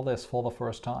heard all this for the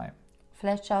first time.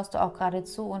 Vielleicht schaust du auch gerade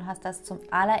zu und hast das zum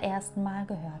allerersten Mal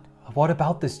gehört. What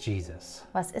about this Jesus?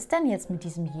 Was ist denn jetzt mit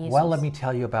diesem Jesus? Well, let me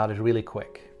tell you about it really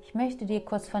quick. Ich möchte dir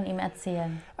kurz von ihm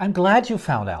erzählen. I'm glad you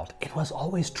found out. It was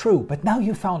always true, but now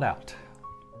you found out.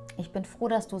 Ich bin froh,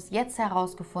 dass du es jetzt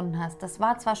herausgefunden hast. Das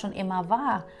war zwar schon immer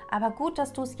wahr, aber gut,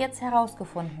 dass du es jetzt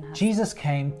herausgefunden hast. Jesus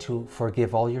came to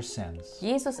forgive all your sins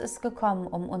Jesus ist gekommen,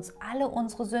 um uns alle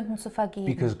unsere Sünden zu vergeben,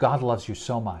 because God loves you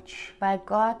so much weil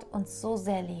Gott uns so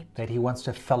sehr liebt. that He wants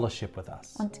to have fellowship with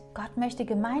us. Und Gott möchte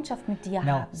Gemeinschaft mit dir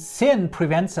Now, haben. sin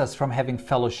prevents us from having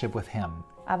fellowship with Him.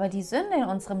 Aber die Sünde in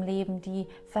unserem Leben, die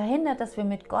verhindert, dass wir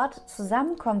mit Gott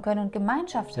zusammenkommen können und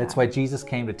Gemeinschaft That's haben. why Jesus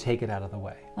came to take it out of the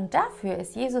way, Und dafür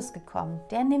ist Jesus gekommen.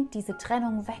 Der nimmt diese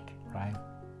Trennung weg. right?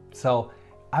 So,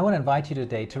 I want to invite you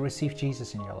today to receive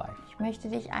Jesus in your life. Ich möchte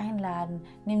dich einladen.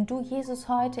 Nimm du Jesus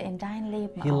heute in dein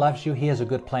Leben He auf. loves you. He has a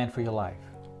good plan for your life.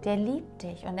 Der liebt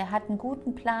dich und er hat einen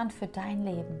guten Plan für dein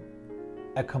Leben.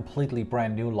 a completely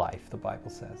brand new life, the Bible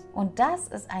says. Und das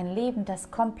ist ein Leben,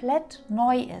 das komplett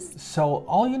neu ist. So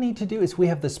all you need to do is we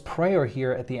have this prayer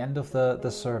here at the end of the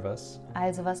service.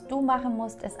 Also was du machen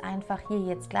musst, ist einfach hier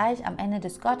jetzt gleich am Ende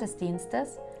des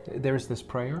Gottesdienstes, There's this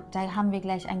prayer. da haben wir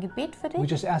gleich ein Gebet für We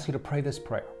dich just ask you to pray this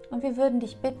prayer. und wir würden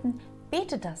dich bitten,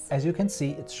 bete das. As you can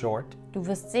see, it's short. Du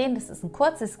wirst sehen, das ist ein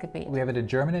kurzes Gebet. We have it in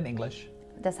German and English.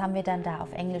 Das haben wir dann da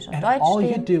auf Englisch und And Deutsch all you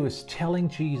stehen. do is telling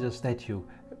Jesus that you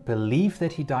believe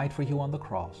that he died for you on the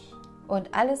cross. Und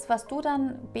alles, was du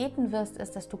dann beten wirst,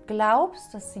 ist, dass du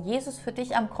glaubst, dass Jesus für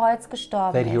dich am Kreuz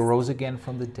gestorben That he ist rose again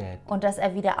from the dead. und dass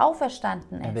er wieder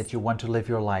auferstanden And that ist. you want to live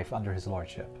your life under his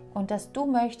lordship. Und dass du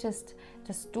möchtest,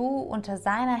 dass du unter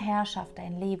seiner Herrschaft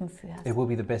dein Leben führst. It will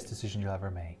be the best decision you'll ever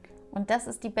make. Und das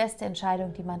ist die beste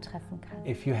Entscheidung, die man treffen kann.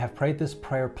 If you have prayed this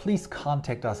prayer, please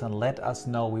contact us and let us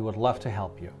know. We would love to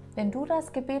help you. Wenn du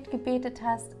das Gebet gebetet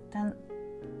hast, dann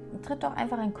tritt doch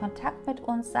einfach in Kontakt mit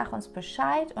uns, sag uns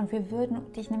Bescheid und wir würden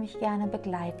dich nämlich gerne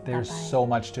begleiten There's dabei. so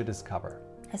much to discover.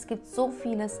 Es gibt so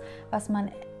vieles, was man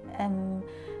And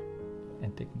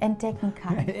entdecken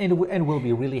kann. we'll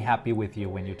be really happy with you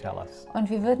when you tell us. Und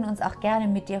wir würden uns auch gerne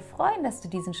mit dir freuen, dass du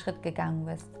diesen Schritt gegangen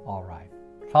bist. All right.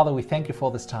 Father, we thank you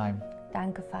for this time.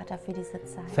 Danke, Vater, für diese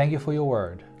Zeit. Thank you for your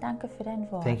word. Danke für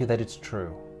dein Wort. Thank you that it's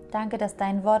true. Danke, dass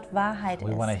dein Wort Wahrheit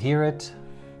We want to ist. hear it,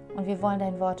 Und wir wollen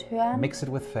dein Wort hören mix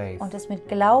it with faith, und es mit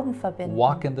Glauben verbinden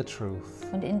walk in the truth,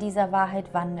 und in dieser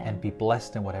Wahrheit wandeln. and be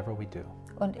blessed in whatever we do.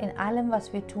 Und in allem,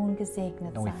 was wir tun,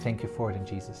 gesegnet And we sein. thank you for it in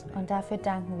Jesus' name. Und dafür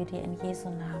danken wir dir in Jesu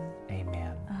Namen.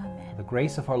 Amen. Amen. The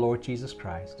grace of our Lord Jesus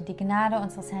Christ, Und die Gnade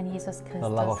unseres Herrn Jesus the Christus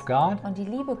love of God, und die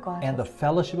Liebe and the Gottes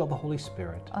fellowship of the Holy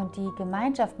Spirit und die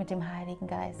Gemeinschaft mit dem Heiligen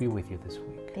Geist, be with you this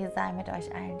week. die sei mit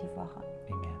euch allen die Woche.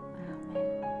 Amen.